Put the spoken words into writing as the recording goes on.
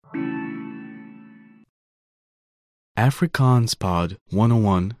Afrikaans Pod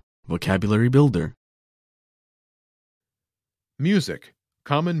 101 Vocabulary Builder. Music,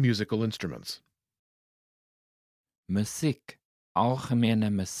 common musical instruments. Musiek, algemene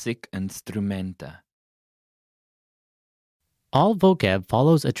muziekinstrumente. All vocab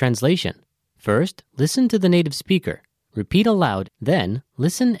follows a translation. First, listen to the native speaker. Repeat aloud, then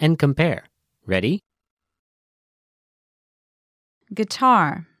listen and compare. Ready?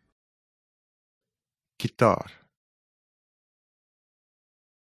 Guitar, Gitaar.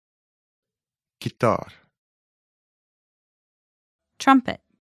 Gitaar. trumpet,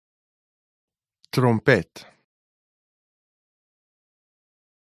 Trompet.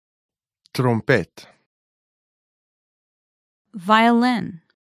 Trompet. violin,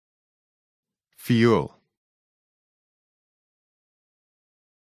 Viool.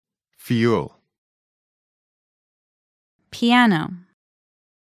 Viool. piano,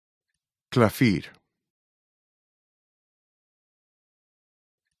 Klavier.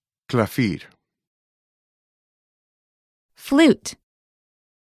 Klavier. flute,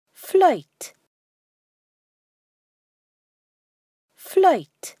 Fluit.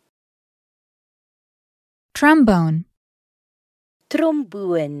 Fluit. trombone,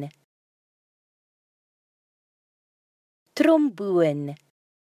 Tromboon. Tromboon.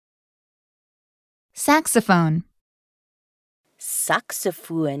 saxophone,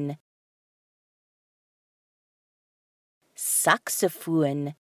 Saxofoon.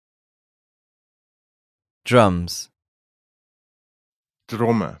 Saxofoon. Drums,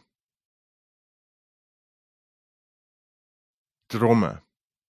 Dromme. Dromme.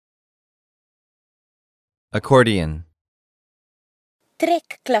 accordion,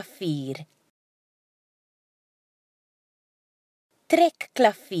 Trekklavier.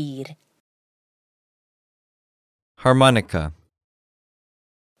 Trekklavier. harmonica,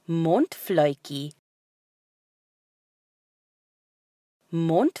 Mondfluitjie.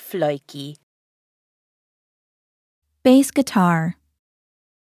 Mondfluitjie. bass guitar,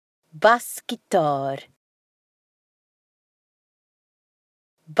 Basgitaar.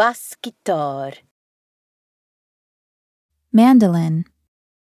 Basgitaar. mandolin,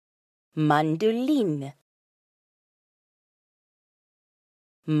 Mandolin.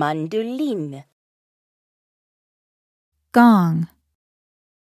 Mandolin. gong,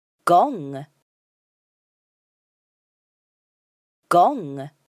 Gong. Gong.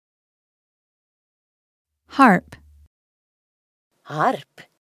 harp, Harp.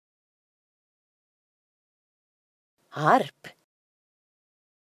 Harp.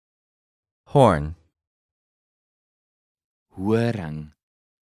 horn, horing,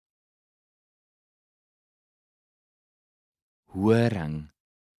 horing.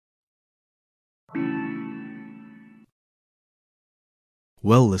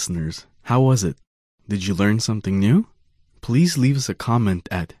 Well, listeners, how was it? Did you learn something new? Please leave us a comment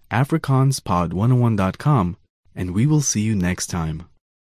at afrikaanspod101.com and we will see you next time.